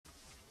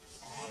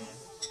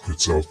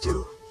It's out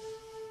there,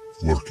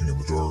 lurking in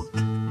the dark,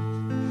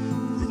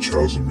 a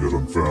chasm yet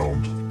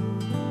unfound.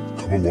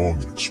 Come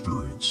along and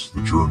experience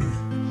the journey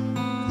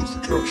with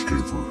the Cache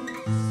Caver.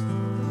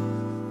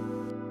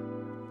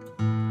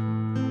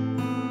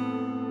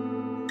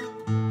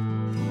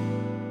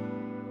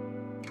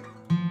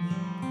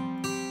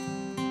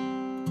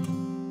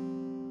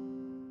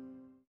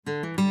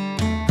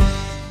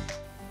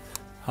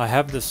 I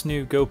have this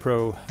new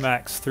GoPro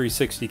Max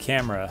 360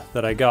 camera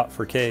that I got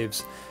for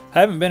caves. I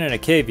haven't been in a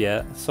cave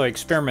yet, so I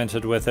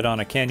experimented with it on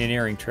a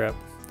canyoneering trip.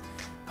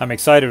 I'm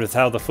excited with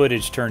how the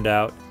footage turned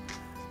out.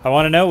 I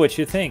want to know what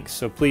you think,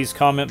 so please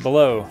comment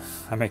below.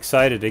 I'm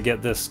excited to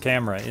get this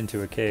camera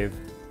into a cave.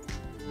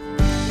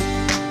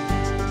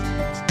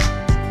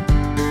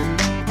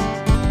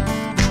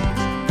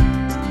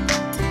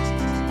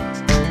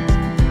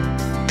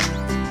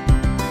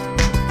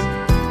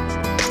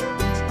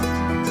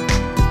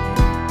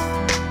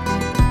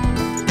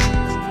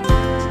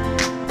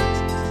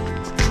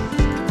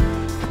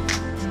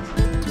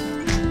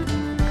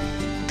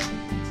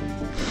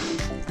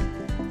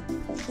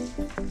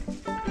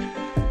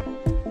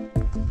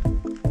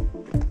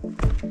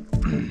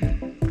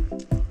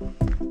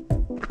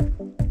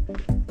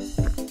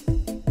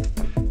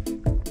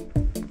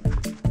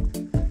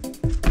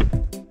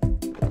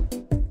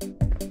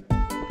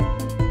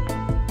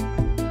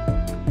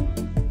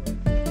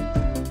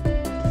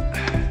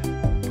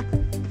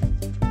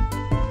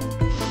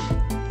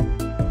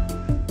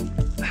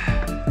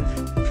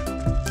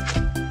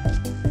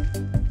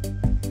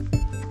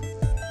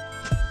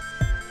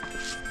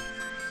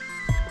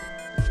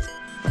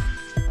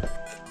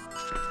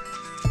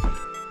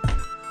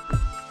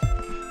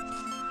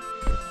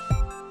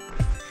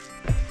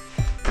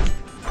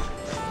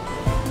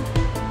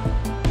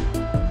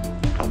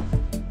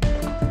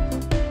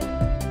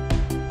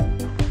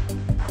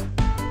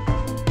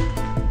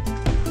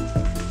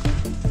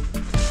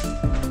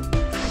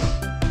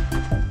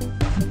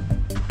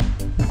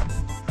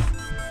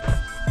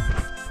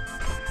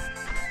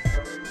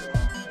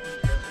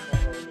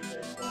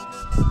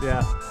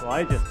 Yeah, well,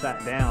 I just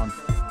sat down.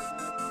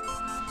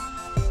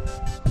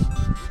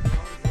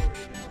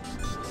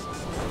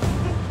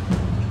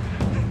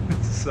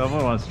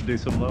 Someone wants to do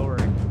some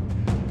lowering.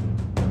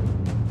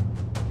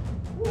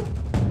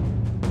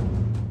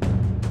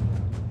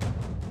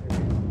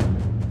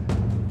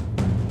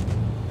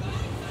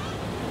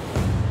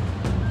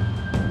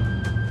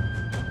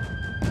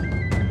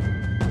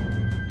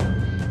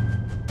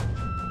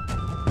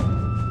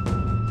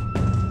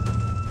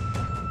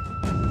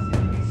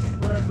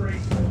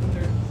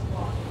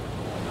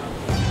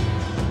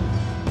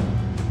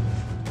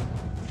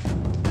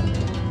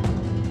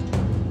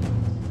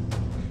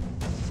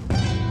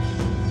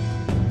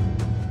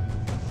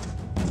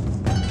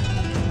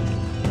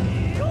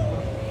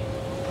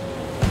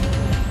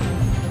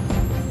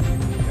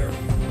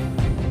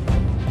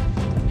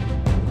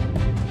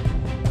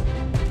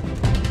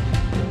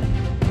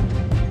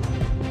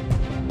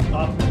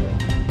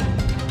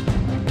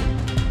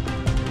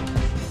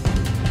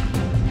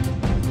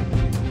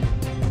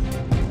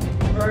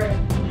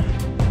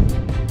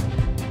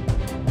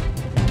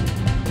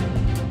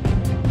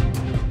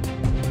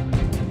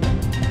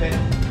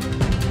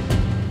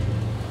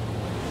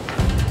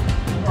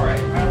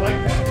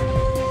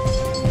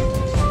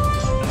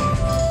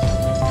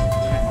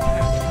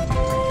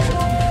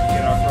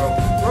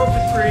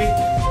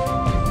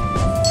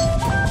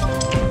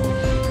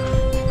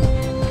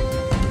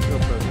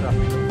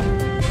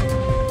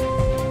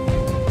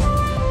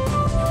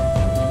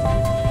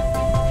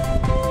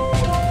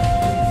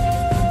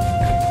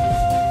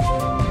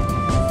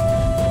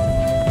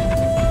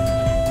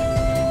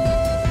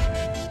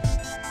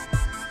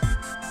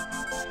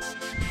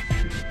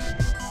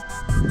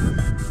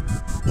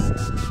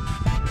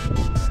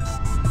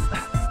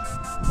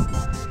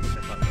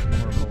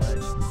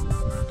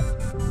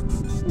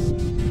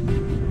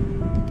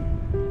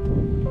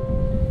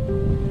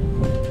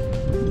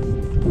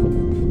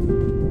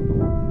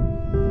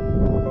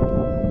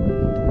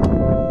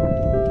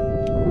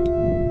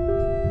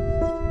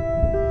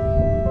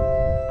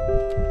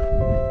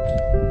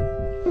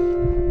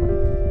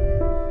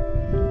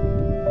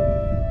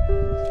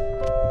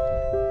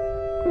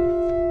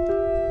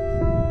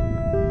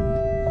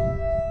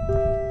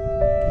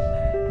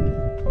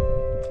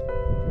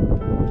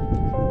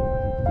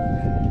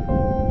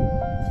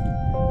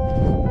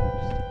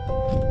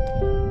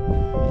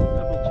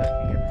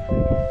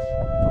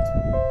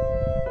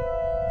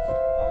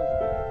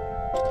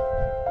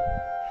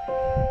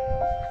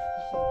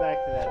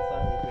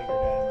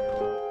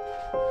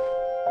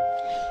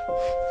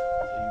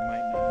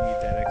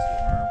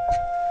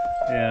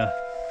 Yeah.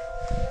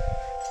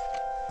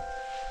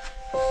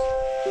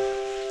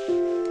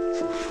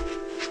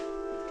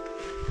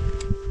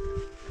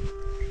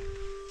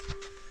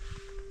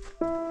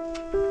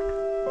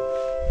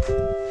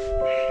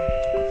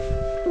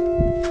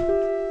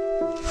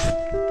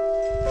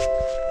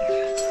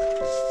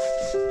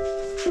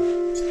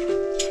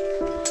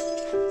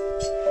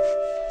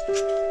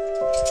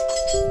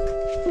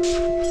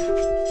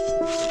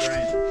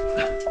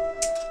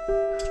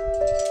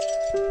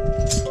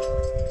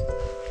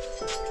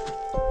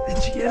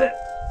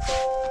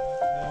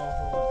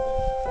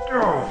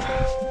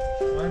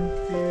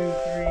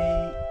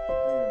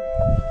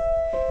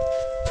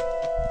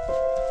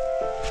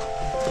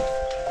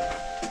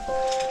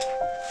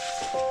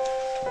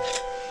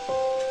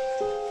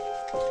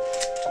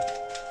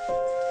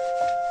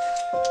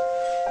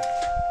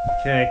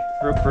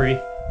 free.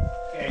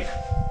 Okay.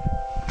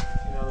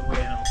 Get out of the way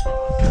and I'll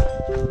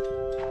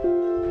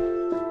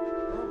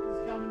rope is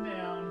coming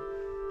down.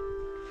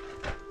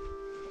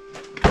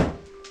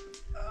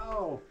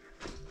 Oh.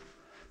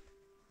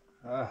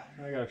 I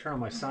gotta turn on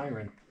my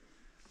siren.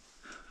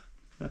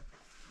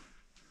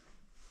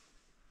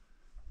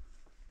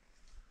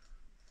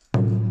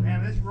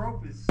 Man, this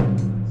rope is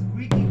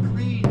squeaky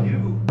clean,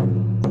 new.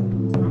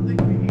 I don't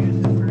think we've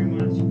used it very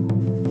much.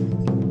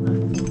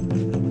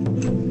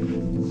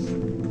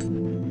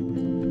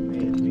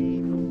 May it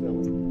be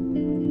fulfilling.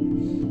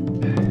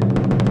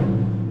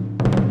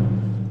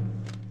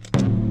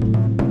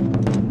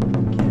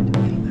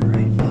 Getting the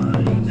right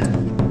line.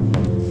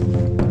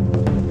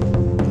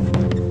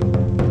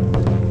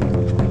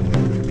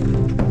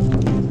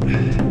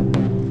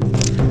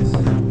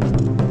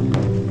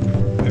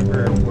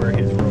 Remember where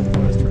his rope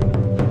was from?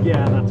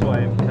 Yeah, that's why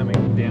I'm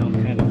coming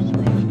down kind of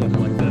scrunched up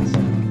like this.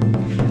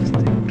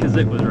 Because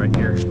it was right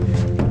here.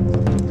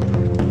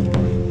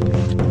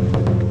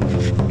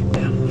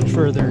 Down a little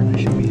further and I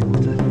should be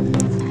able to.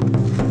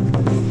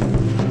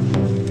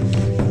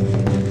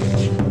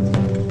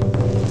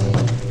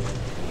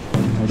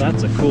 Well,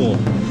 that's a cool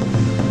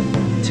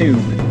tube.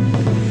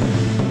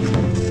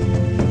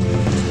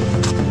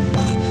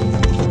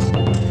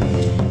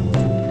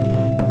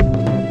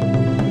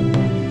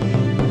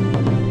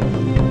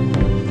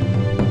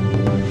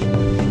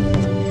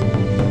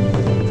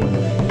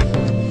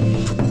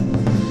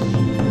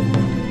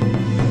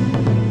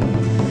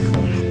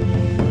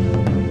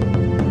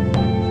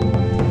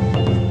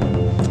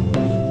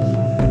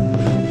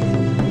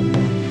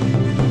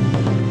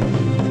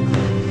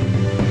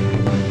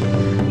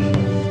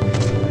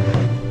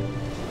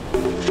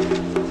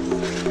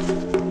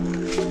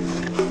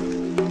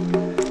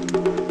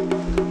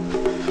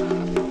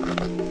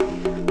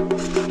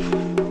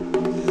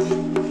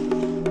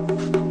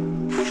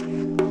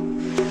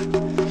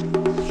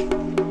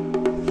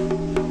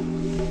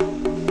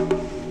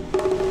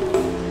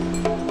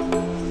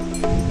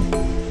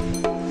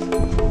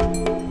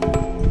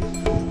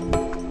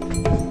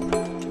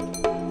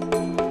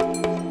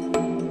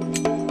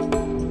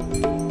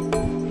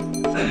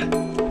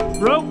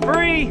 Rope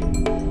free!